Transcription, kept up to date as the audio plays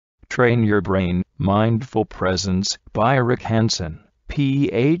Train Your Brain, Mindful Presence by Rick Hanson,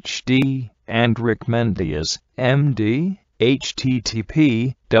 Ph.D., and Rick Mendius, M.D.,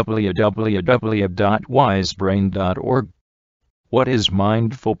 http www.wisebrain.org. What is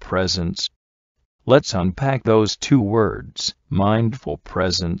mindful presence? Let's unpack those two words, mindful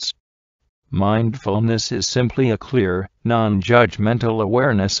presence. Mindfulness is simply a clear, non-judgmental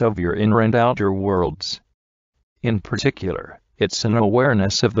awareness of your inner and outer worlds. In particular, it's an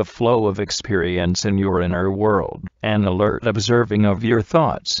awareness of the flow of experience in your inner world, an alert observing of your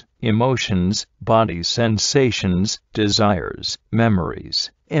thoughts, emotions, body sensations, desires, memories,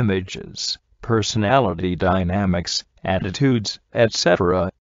 images, personality dynamics, attitudes,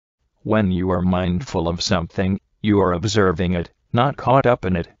 etc. When you are mindful of something, you are observing it, not caught up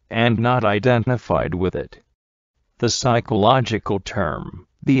in it, and not identified with it. The psychological term,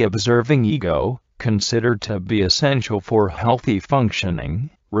 the observing ego, considered to be essential for healthy functioning,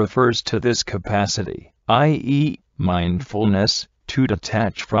 refers to this capacity, i.e., mindfulness, to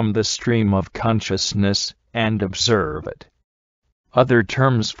detach from the stream of consciousness and observe it. Other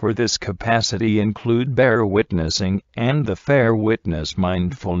terms for this capacity include bear witnessing and the fair witness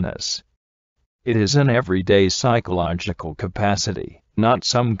mindfulness. It is an everyday psychological capacity, not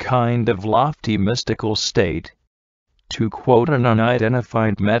some kind of lofty mystical state. To quote an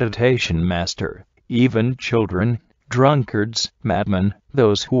unidentified meditation master, even children, drunkards, madmen,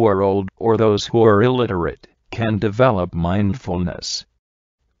 those who are old or those who are illiterate, can develop mindfulness.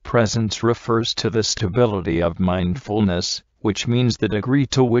 Presence refers to the stability of mindfulness, which means the degree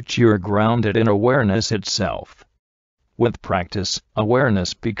to which you're grounded in awareness itself. With practice,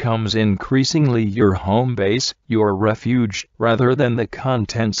 awareness becomes increasingly your home base, your refuge, rather than the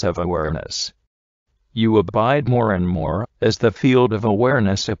contents of awareness. You abide more and more as the field of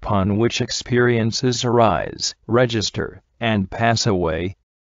awareness upon which experiences arise, register, and pass away.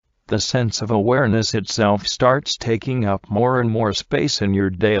 The sense of awareness itself starts taking up more and more space in your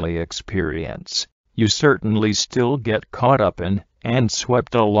daily experience. You certainly still get caught up in and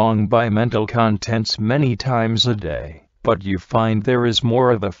swept along by mental contents many times a day, but you find there is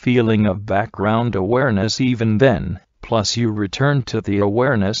more of a feeling of background awareness even then. Plus you return to the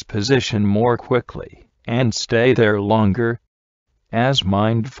awareness position more quickly, and stay there longer. As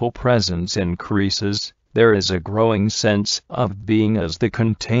mindful presence increases, there is a growing sense of being as the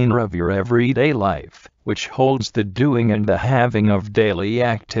container of your everyday life, which holds the doing and the having of daily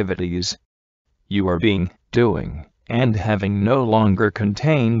activities. You are being, doing, and having no longer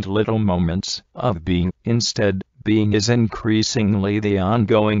contained little moments of being. Instead, being is increasingly the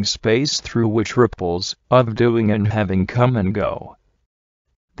ongoing space through which ripples of doing and having come and go.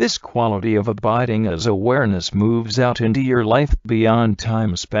 This quality of abiding as awareness moves out into your life beyond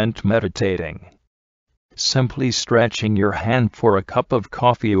time spent meditating. Simply stretching your hand for a cup of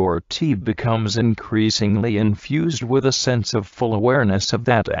coffee or tea becomes increasingly infused with a sense of full awareness of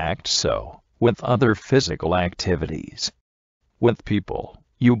that act. So, with other physical activities, with people,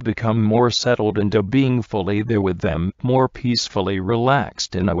 you become more settled into being fully there with them, more peacefully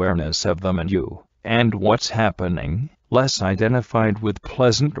relaxed in awareness of them and you, and what's happening, less identified with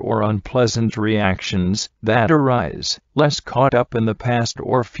pleasant or unpleasant reactions that arise, less caught up in the past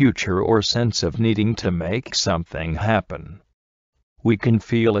or future or sense of needing to make something happen. We can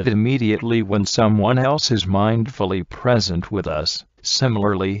feel it immediately when someone else is mindfully present with us.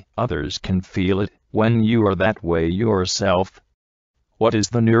 Similarly, others can feel it when you are that way yourself. What is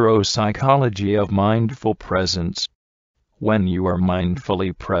the neuropsychology of mindful presence? When you are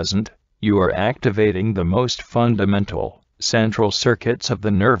mindfully present, you are activating the most fundamental, central circuits of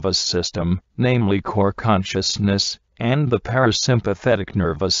the nervous system, namely core consciousness, and the parasympathetic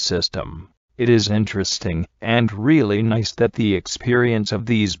nervous system. It is interesting, and really nice that the experience of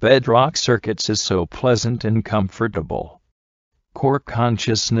these bedrock circuits is so pleasant and comfortable. Core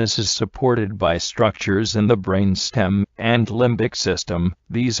consciousness is supported by structures in the brainstem and limbic system.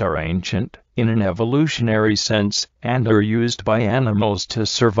 These are ancient, in an evolutionary sense, and are used by animals to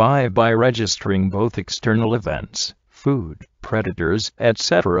survive by registering both external events, food, predators,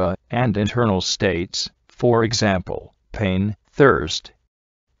 etc., and internal states, for example, pain, thirst.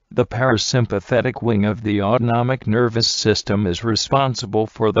 The parasympathetic wing of the autonomic nervous system is responsible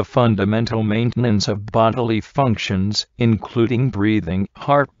for the fundamental maintenance of bodily functions, including breathing,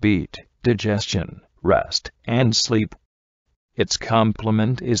 heartbeat, digestion, rest, and sleep. Its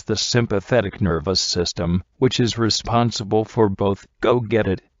complement is the sympathetic nervous system, which is responsible for both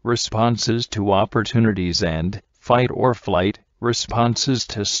go-get-it responses to opportunities and fight-or-flight responses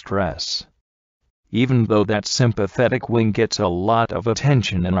to stress. Even though that sympathetic wing gets a lot of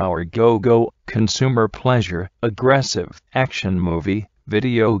attention in our go-go, consumer pleasure, aggressive, action movie,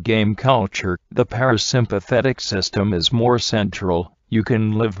 video game culture, the parasympathetic system is more central. You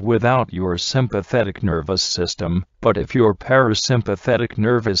can live without your sympathetic nervous system, but if your parasympathetic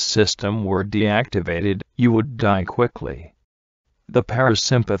nervous system were deactivated, you would die quickly. The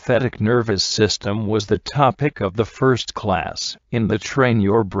parasympathetic nervous system was the topic of the first class in the Train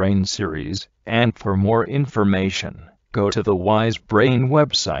Your Brain series, and for more information, go to the Wise Brain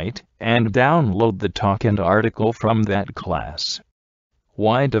website and download the talk and article from that class.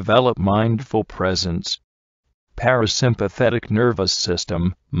 Why develop mindful presence? Parasympathetic nervous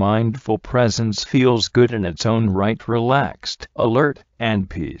system. Mindful presence feels good in its own right, relaxed, alert, and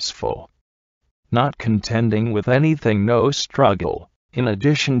peaceful. Not contending with anything, no struggle. In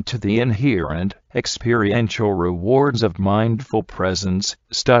addition to the inherent, experiential rewards of mindful presence,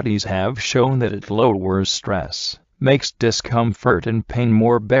 studies have shown that it lowers stress, makes discomfort and pain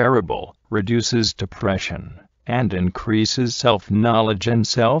more bearable, reduces depression, and increases self-knowledge and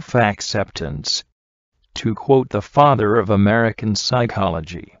self-acceptance. To quote the father of American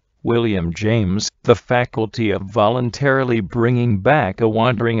psychology, William James, the faculty of voluntarily bringing back a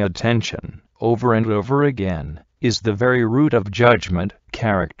wandering attention, over and over again, is the very root of judgment,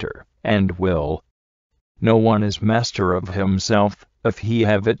 character, and will. No one is master of himself, if he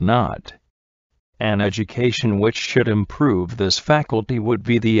have it not. An education which should improve this faculty would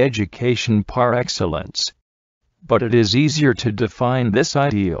be the education par excellence. But it is easier to define this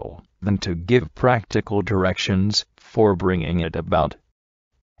ideal than to give practical directions for bringing it about.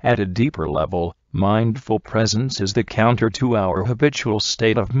 At a deeper level, mindful presence is the counter to our habitual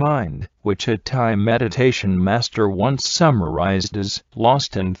state of mind, which a Thai meditation master once summarized as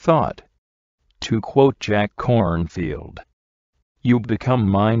lost in thought. To quote Jack Kornfield, "You become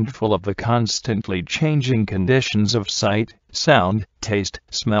mindful of the constantly changing conditions of sight, sound, taste,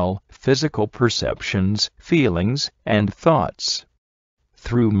 smell, physical perceptions, feelings, and thoughts.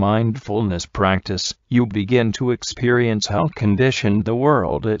 Through mindfulness practice, you begin to experience how conditioned the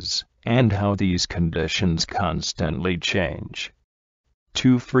world is, and how these conditions constantly change.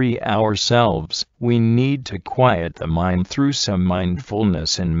 To free ourselves, we need to quiet the mind through some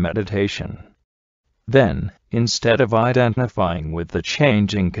mindfulness in meditation. Then, instead of identifying with the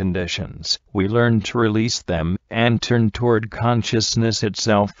changing conditions, we learn to release them and turn toward consciousness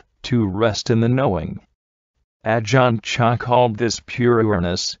itself, to rest in the knowing." Ajahn Chah called this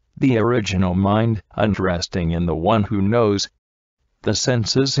pureness, the original mind, unresting in the one who knows. The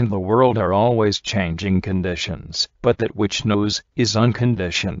senses in the world are always changing conditions, but that which knows is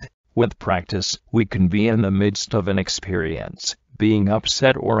unconditioned. With practice, we can be in the midst of an experience, being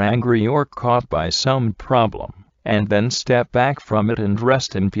upset or angry or caught by some problem, and then step back from it and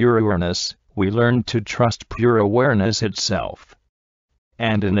rest in pureness. We learn to trust pure awareness itself.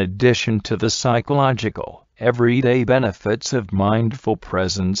 And in addition to the psychological, everyday benefits of mindful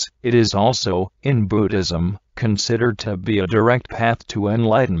presence, it is also, in Buddhism, considered to be a direct path to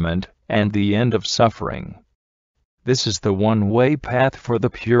enlightenment and the end of suffering. This is the one-way path for the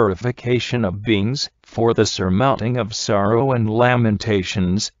purification of beings, for the surmounting of sorrow and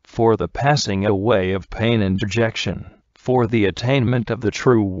lamentations, for the passing away of pain and dejection, for the attainment of the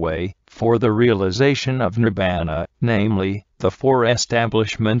true way, for the realization of nirvana, namely, the four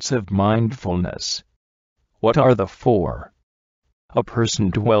establishments of mindfulness. What are the four? A person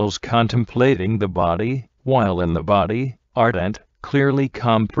dwells contemplating the body, while in the body, ardent, clearly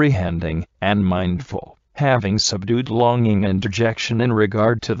comprehending, and mindful, having subdued longing and dejection in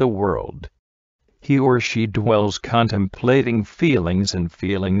regard to the world. He or she dwells contemplating feelings and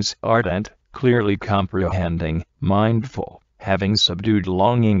feelings, ardent, clearly comprehending, mindful, having subdued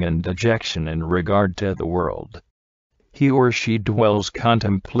longing and dejection in regard to the world. He or she dwells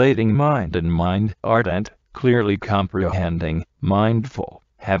contemplating mind and mind, ardent, clearly comprehending, mindful,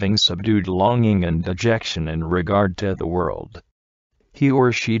 having subdued longing and dejection in regard to the world. He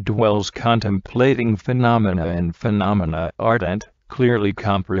or she dwells contemplating phenomena and phenomena, ardent, clearly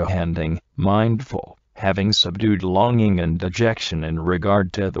comprehending, mindful, having subdued longing and dejection in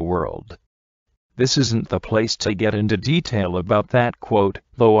regard to the world. This isn't the place to get into detail about that quote,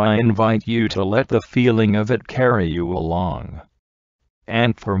 though I invite you to let the feeling of it carry you along.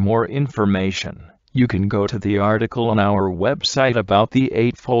 And for more information, you can go to the article on our website about the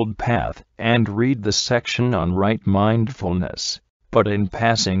Eightfold Path, and read the section on right mindfulness. But in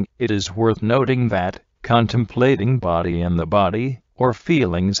passing, it is worth noting that, contemplating body and the body, or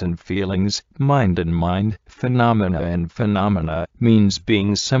feelings and feelings, mind and mind, phenomena and phenomena, means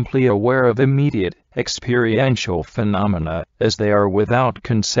being simply aware of immediate, experiential phenomena, as they are without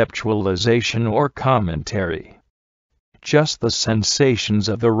conceptualization or commentary. Just the sensations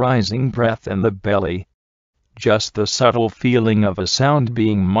of the rising breath in the belly. just the subtle feeling of a sound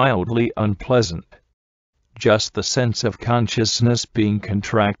being mildly unpleasant, just the sense of consciousness being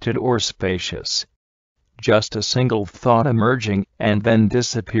contracted or spacious, just a single thought emerging and then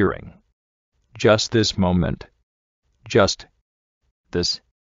disappearing, just this moment, just this.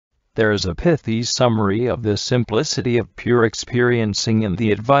 There's a pithy summary of the simplicity of pure experiencing in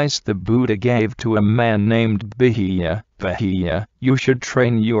the advice the Buddha gave to a man named Bahiya. Bahiya, you should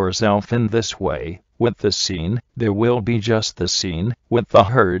train yourself in this way. With the seen, there will be just the seen. With the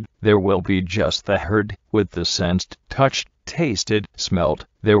heard, there will be just the heard. With the sensed, touched, tasted, smelt,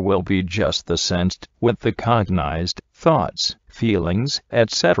 there will be just the sensed. With the cognized, thoughts, feelings,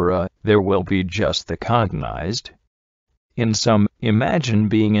 etc., there will be just the cognized. In sum, imagine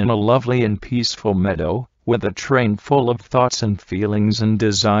being in a lovely and peaceful meadow, with a train full of thoughts and feelings and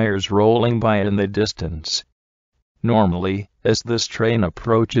desires rolling by in the distance. Normally, as this train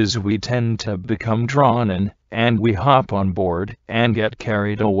approaches, we tend to become drawn in, and we hop on board and get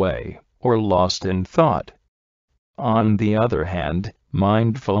carried away, or lost in thought. On the other hand,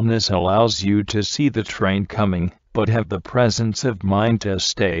 mindfulness allows you to see the train coming, but have the presence of mind to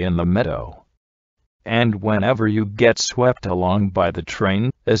stay in the meadow. And whenever you get swept along by the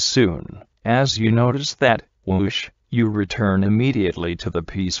train, as soon as you notice that, whoosh, you return immediately to the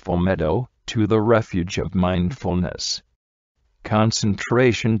peaceful meadow, to the refuge of mindfulness.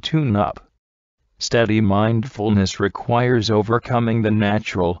 Concentration tune-up. Steady mindfulness requires overcoming the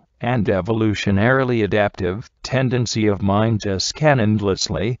natural and evolutionarily adaptive tendency of mind to scan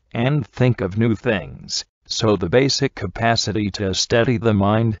endlessly and think of new things. So the basic capacity to steady the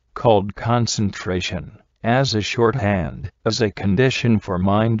mind, called concentration, as a shorthand, is a condition for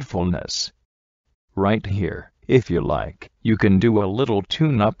mindfulness. Right here, if you like, you can do a little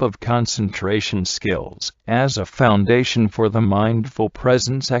tune-up of concentration skills as a foundation for the mindful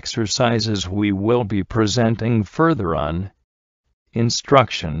presence exercises we will be presenting further on.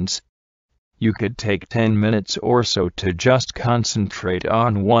 Instructions. You could take 10 minutes or so to just concentrate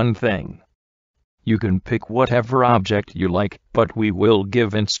on one thing. You can pick whatever object you like, but we will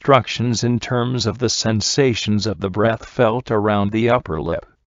give instructions in terms of the sensations of the breath felt around the upper lip.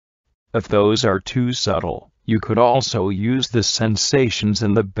 If those are too subtle, you could also use the sensations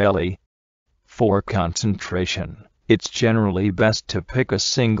in the belly. For concentration, it's generally best to pick a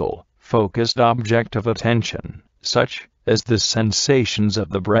single, focused object of attention, such as the sensations of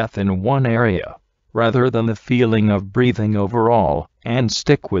the breath in one area, rather than the feeling of breathing overall, and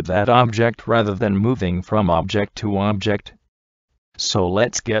stick with that object rather than moving from object to object. So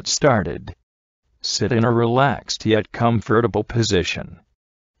let's get started. Sit in a relaxed yet comfortable position.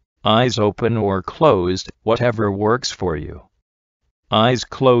 Eyes open or closed, whatever works for you. Eyes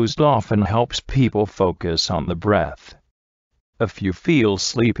closed often helps people focus on the breath. If you feel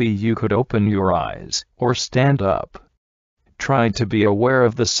sleepy, you could open your eyes or stand up. Try to be aware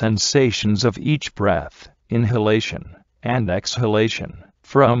of the sensations of each breath, inhalation and exhalation,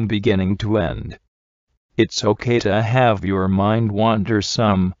 from beginning to end. It's okay to have your mind wander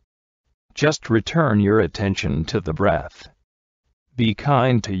some. Just return your attention to the breath. Be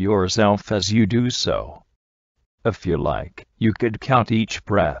kind to yourself as you do so. If you like, you could count each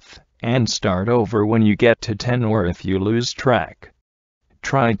breath and start over when you get to 10, or if you lose track.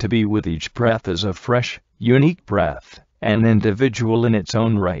 Try to be with each breath as a fresh, unique breath, an individual in its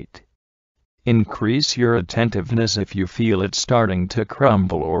own right. Increase your attentiveness if you feel it starting to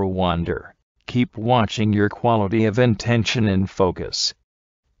crumble or wander. Keep watching your quality of intention and focus.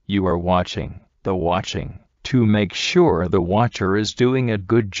 You are watching the watching to make sure the watcher is doing a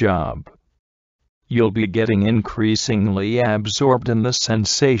good job. You'll be getting increasingly absorbed in the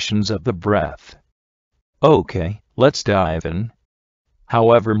sensations of the breath. Okay, let's dive in.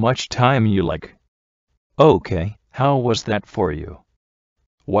 However much time you like. Okay, how was that for you?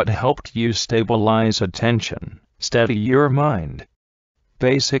 What helped you stabilize attention, steady your mind?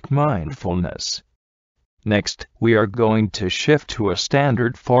 Basic mindfulness. Next, we are going to shift to a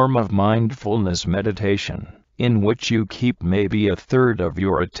standard form of mindfulness meditation, in which you keep maybe a third of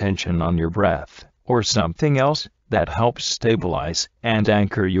your attention on your breath, or something else that helps stabilize and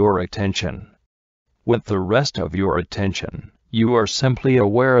anchor your attention. With the rest of your attention, you are simply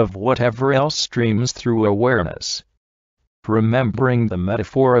aware of whatever else streams through awareness. Remembering the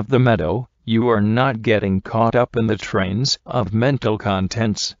metaphor of the meadow, you are not getting caught up in the trains of mental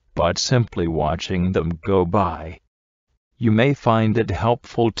contents, but simply watching them go by. You may find it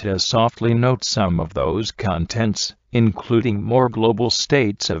helpful to softly note some of those contents, including more global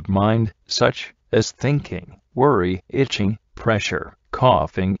states of mind, such as thinking, worry, itching, pressure,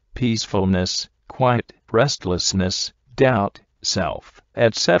 coughing, peacefulness, quiet, restlessness, doubt, self,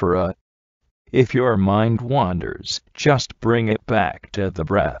 etc. If your mind wanders, just bring it back to the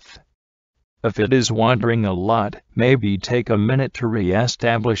breath. If it is wandering a lot, maybe take a minute to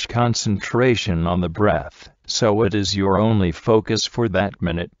re-establish concentration on the breath, so it is your only focus for that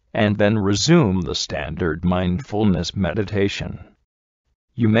minute, and then resume the standard mindfulness meditation.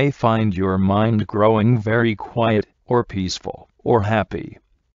 You may find your mind growing very quiet, or peaceful, or happy.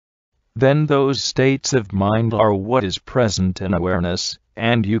 Then those states of mind are what is present in awareness,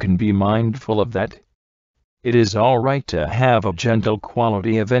 and you can be mindful of that. It is all right to have a gentle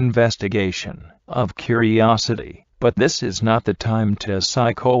quality of investigation, of curiosity, but this is not the time to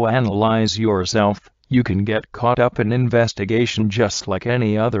psychoanalyze yourself. You can get caught up in investigation just like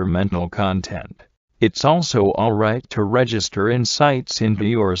any other mental content. It's also all right to register insights into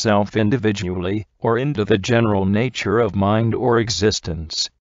yourself individually, or into the general nature of mind or existence.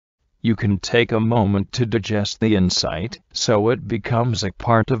 You can take a moment to digest the insight, so it becomes a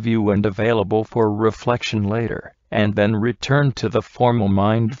part of you and available for reflection later, and then return to the formal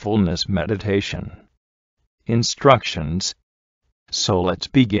mindfulness meditation. Instructions. So let's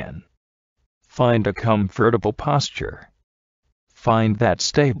begin. Find a comfortable posture. Find that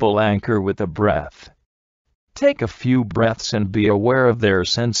stable anchor with the breath. Take a few breaths and be aware of their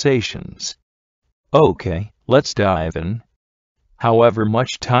sensations. Okay, let's dive in. However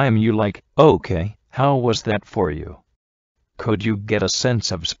much time you like. Okay, how was that for you? Could you get a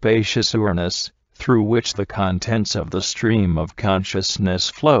sense of spacious awareness, through which the contents of the stream of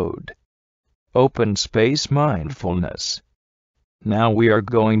consciousness flowed? Open space mindfulness. Now we are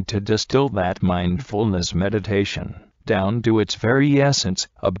going to distill that mindfulness meditation down to its very essence,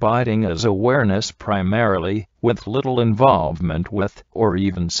 abiding as awareness primarily, with little involvement with, or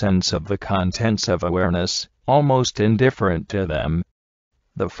even sense of the contents of awareness, almost indifferent to them.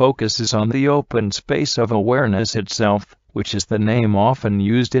 The focus is on the open space of awareness itself, which is the name often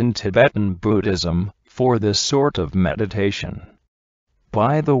used in Tibetan Buddhism for this sort of meditation.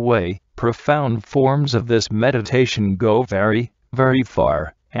 By the way, profound forms of this meditation go very, very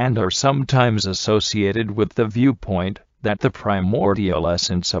far, and are sometimes associated with the viewpoint that the primordial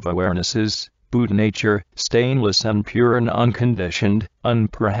essence of awareness is Buddha nature, stainless and pure and unconditioned,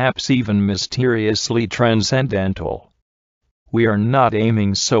 and perhaps even mysteriously transcendental. We are not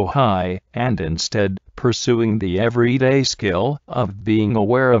aiming so high, and instead pursuing the everyday skill of being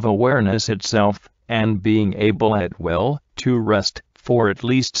aware of awareness itself, and being able at will to rest for at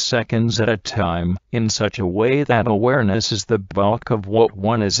least seconds at a time, in such a way that awareness is the bulk of what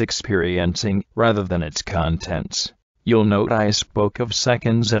one is experiencing, rather than its contents. You'll note I spoke of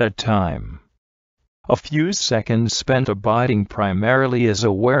seconds at a time. A few seconds spent abiding primarily as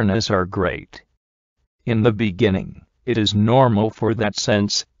awareness are great. In the beginning, it is normal for that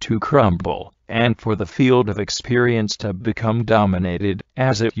sense to crumble, and for the field of experience to become dominated,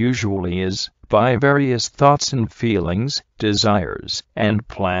 as it usually is, by various thoughts and feelings, desires, and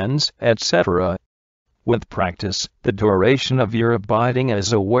plans, etc. With practice, the duration of your abiding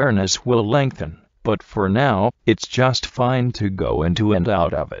as awareness will lengthen, but for now, it's just fine to go into and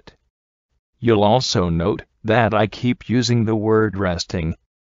out of it. You'll also note that I keep using the word resting.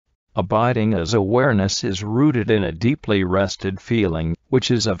 Abiding as awareness is rooted in a deeply rested feeling,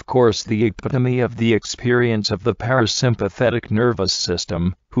 which is of course the epitome of the experience of the parasympathetic nervous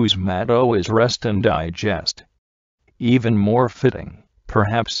system, whose motto is rest and digest. Even more fitting,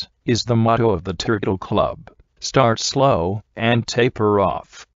 perhaps, is the motto of the Turtle Club: start slow and taper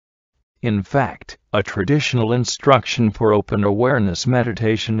off. In fact, a traditional instruction for open awareness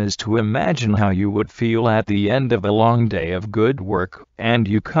meditation is to imagine how you would feel at the end of a long day of good work, and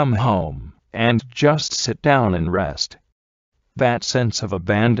you come home, and just sit down and rest. That sense of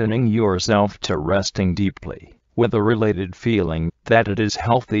abandoning yourself to resting deeply, with a related feeling that it is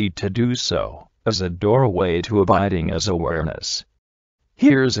healthy to do so, is a doorway to abiding as awareness.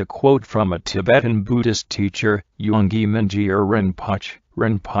 Here's a quote from a Tibetan Buddhist teacher, Yongey Mingyur Rinpoche.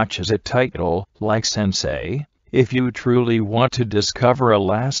 Rinpoche's a title, like Sensei. If you truly want to discover a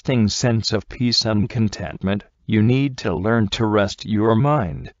lasting sense of peace and contentment, you need to learn to rest your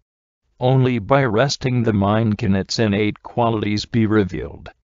mind. Only by resting the mind can its innate qualities be revealed.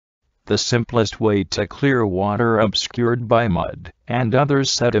 The simplest way to clear water obscured by mud and other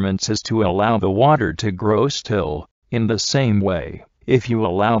sediments is to allow the water to grow still. In the same way, if you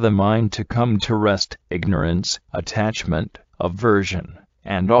allow the mind to come to rest, ignorance, attachment, aversion,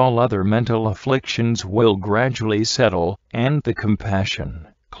 and all other mental afflictions will gradually settle, and the compassion,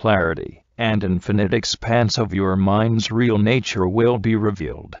 clarity, and infinite expanse of your mind's real nature will be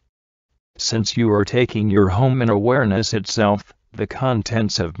revealed. Since you are taking your home in awareness itself, the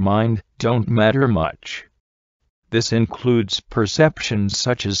contents of mind don't matter much. This includes perceptions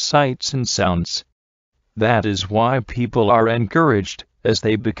such as sights and sounds. That is why people are encouraged, as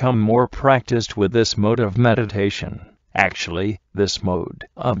they become more practiced with this mode of meditation, actually, this mode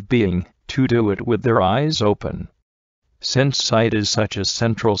of being, to do it with their eyes open. Since sight is such a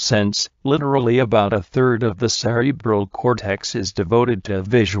central sense, literally about a third of the cerebral cortex is devoted to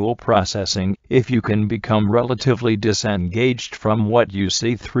visual processing. If you can become relatively disengaged from what you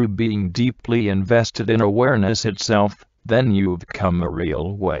see through being deeply invested in awareness itself, then you've come a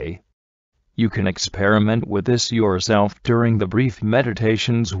real way. You can experiment with this yourself during the brief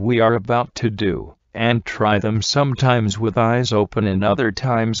meditations we are about to do, and try them sometimes with eyes open and other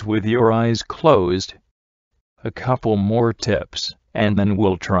times with your eyes closed. A couple more tips, and then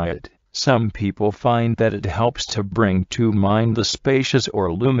we'll try it. Some people find that it helps to bring to mind the spacious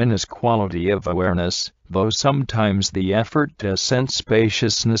or luminous quality of awareness, though sometimes the effort to sense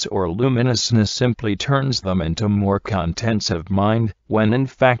spaciousness or luminousness simply turns them into more contents of mind, when in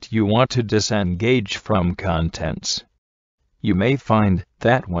fact you want to disengage from contents. You may find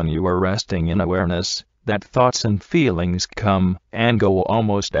that when you are resting in awareness, that thoughts and feelings come and go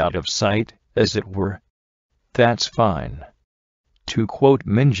almost out of sight, as it were. That's fine. To quote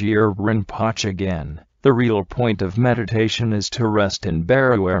Mendius Rinpoche again, the real point of meditation is to rest in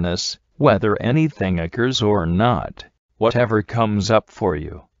bare awareness, whether anything occurs or not. Whatever comes up for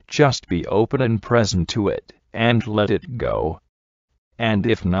you, just be open and present to it, and let it go. And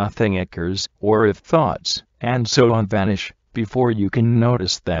if nothing occurs, or if thoughts, and so on vanish, before you can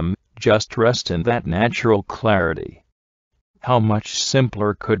notice them, just rest in that natural clarity. How much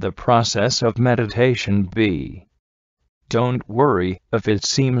simpler could the process of meditation be? Don't worry if it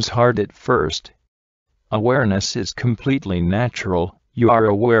seems hard at first. Awareness is completely natural. You are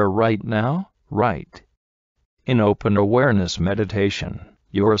aware right now, right? In open awareness meditation,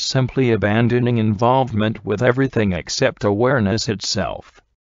 you're simply abandoning involvement with everything except awareness itself.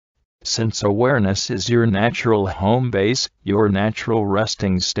 Since awareness is your natural home base, your natural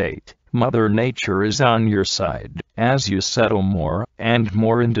resting state, Mother Nature is on your side as you settle more and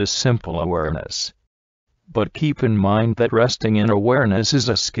more into simple awareness. But keep in mind that resting in awareness is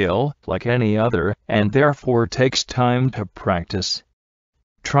a skill like any other, and therefore takes time to practice.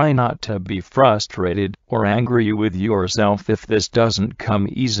 Try not to be frustrated or angry with yourself if this doesn't come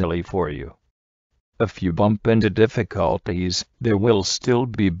easily for you. If you bump into difficulties, there will still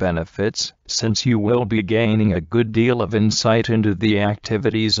be benefits, since you will be gaining a good deal of insight into the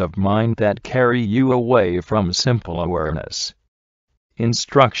activities of mind that carry you away from simple awareness.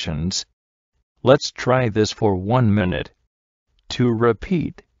 Instructions. Let's try this for 1 minute. To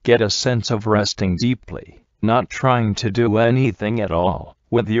repeat, get a sense of resting deeply, not trying to do anything at all,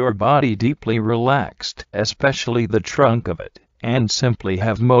 with your body deeply relaxed, especially the trunk of it, and simply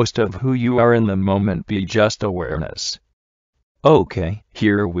have most of who you are in the moment be just awareness. Okay,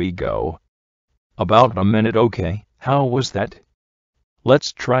 here we go. About a minute. Okay, how was that?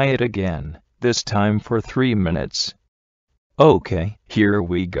 Let's try it again, this time for 3 minutes. Okay, here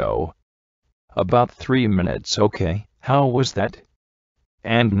we go. About 3 minutes. Okay, how was that?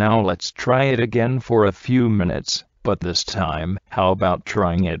 And now let's try it again for a few minutes, but this time, how about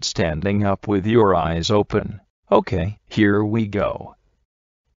trying it standing up with your eyes open? Okay, here we go.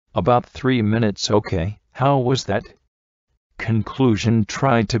 About 3 minutes. Okay, how was that? Conclusion.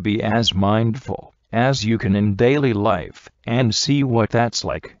 Try to be as mindful as you can in daily life, and see what that's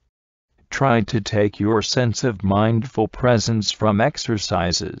like. Try to take your sense of mindful presence from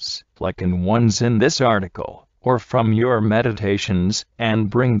exercises, like in ones in this article, or from your meditations, and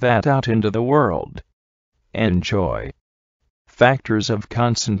bring that out into the world. Enjoy. Factors of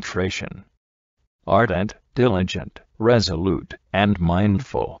concentration. Ardent, diligent, resolute, and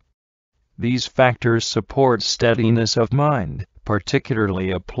mindful. These factors support steadiness of mind,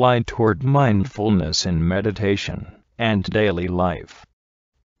 particularly applied toward mindfulness in meditation and daily life.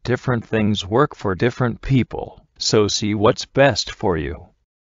 Different things work for different people, so see what's best for you.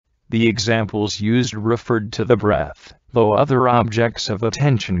 The examples used referred to the breath, though other objects of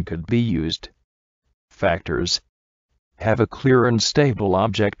attention could be used. Factors. Have a clear and stable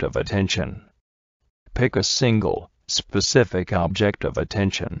object of attention. Pick a single, specific object of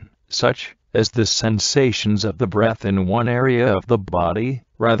attention, such as the sensations of the breath in one area of the body,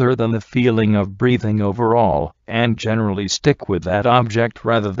 rather than the feeling of breathing overall, and generally stick with that object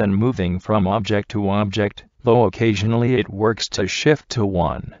rather than moving from object to object, though occasionally it works to shift to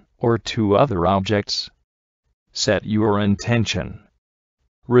one or two other objects. Set your intention.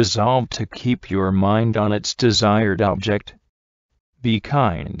 Resolve to keep your mind on its desired object. Be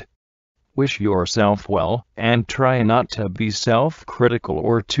kind. Wish yourself well, and try not to be self-critical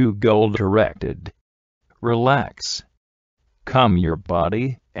or too goal-directed. Relax. Calm your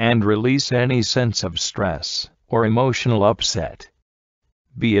body, and release any sense of stress or emotional upset.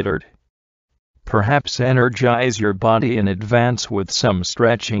 Be alert. Perhaps energize your body in advance with some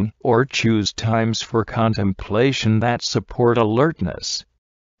stretching, or choose times for contemplation that support alertness.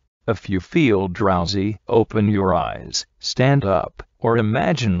 If you feel drowsy, open your eyes, stand up, or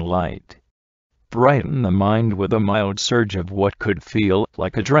imagine light. Brighten the mind with a mild surge of what could feel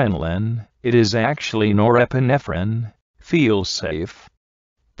like adrenaline. It is actually norepinephrine. Feel safe.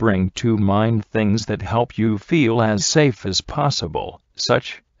 Bring to mind things that help you feel as safe as possible,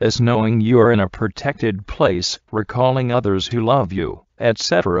 such as knowing you're in a protected place, recalling others who love you,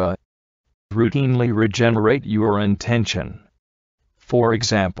 etc. Routinely regenerate your intention. For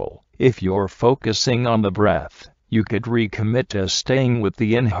example, if you're focusing on the breath, you could recommit to staying with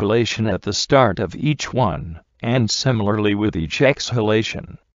the inhalation at the start of each one, and similarly with each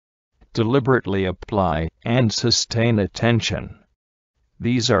exhalation. Deliberately apply and sustain attention.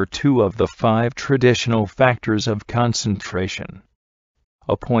 These are 2 of the 5 traditional factors of concentration.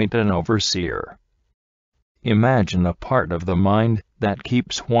 Appoint an overseer. Imagine a part of the mind that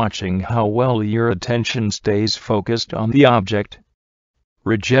keeps watching how well your attention stays focused on the object.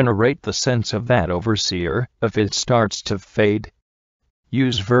 Regenerate the sense of that overseer if it starts to fade.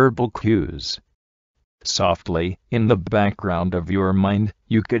 Use verbal cues. Softly, in the background of your mind,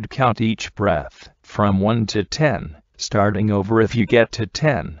 you could count each breath from 1 to 10, starting over if you get to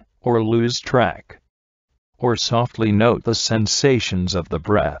 10, or lose track. Or softly note the sensations of the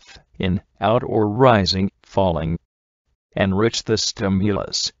breath, in, out, or rising, falling. Enrich the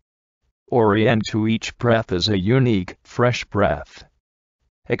stimulus. Orient to each breath as a unique, fresh breath.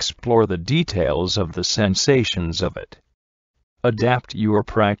 Explore the details of the sensations of it. Adapt your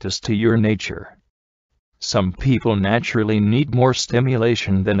practice to your nature. Some people naturally need more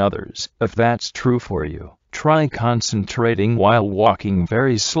stimulation than others. If that's true for you, try concentrating while walking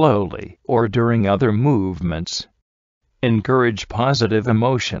very slowly or during other movements. Encourage positive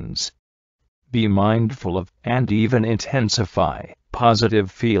emotions. Be mindful of, and even intensify, positive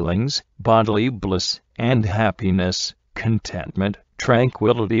feelings. Bodily bliss and happiness, contentment,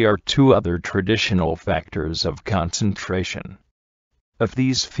 tranquility are 2 other traditional factors of concentration. If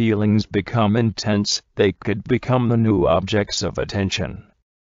these feelings become intense, they could become the new objects of attention.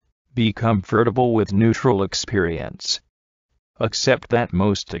 Be comfortable with neutral experience. Accept that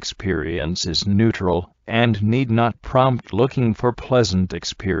most experience is neutral, and need not prompt looking for pleasant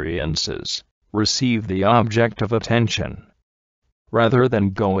experiences. Receive the object of attention. Rather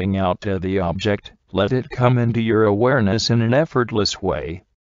than going out to the object, let it come into your awareness in an effortless way.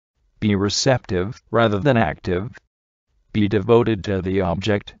 Be receptive rather than active. Be devoted to the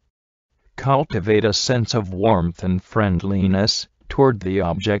object. Cultivate a sense of warmth and friendliness toward the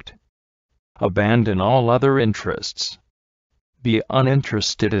object. Abandon all other interests. Be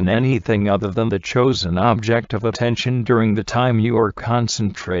uninterested in anything other than the chosen object of attention during the time you are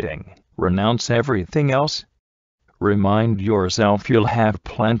concentrating. Renounce everything else. Remind yourself you'll have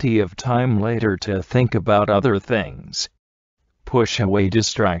plenty of time later to think about other things. Push away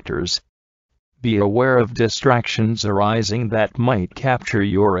distractors. Be aware of distractions arising that might capture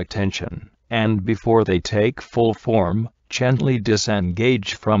your attention, and before they take full form, gently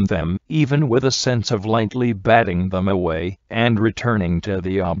disengage from them, even with a sense of lightly batting them away, and returning to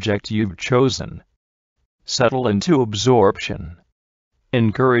the object you've chosen. Settle into absorption.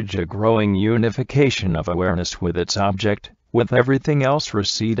 Encourage a growing unification of awareness with its object, with everything else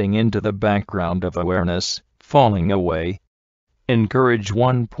receding into the background of awareness, falling away. Encourage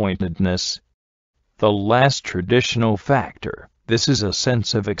one-pointedness. The last traditional factor, this is a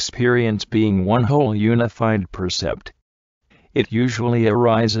sense of experience being one whole unified percept. It usually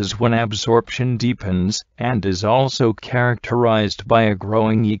arises when absorption deepens, and is also characterized by a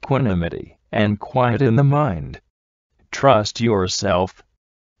growing equanimity and quiet in the mind. Trust yourself.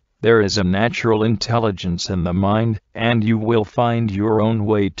 There is a natural intelligence in the mind, and you will find your own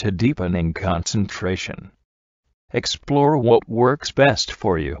way to deepening concentration. Explore what works best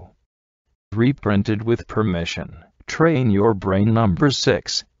for you. Reprinted with permission. Train Your Brain Number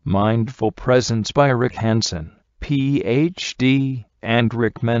 6, Mindful Presence by Rick Hanson, Ph.D., and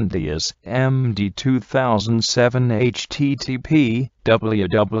Rick Mendius, M.D. 2007.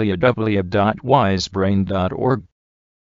 http://www.wisebrain.org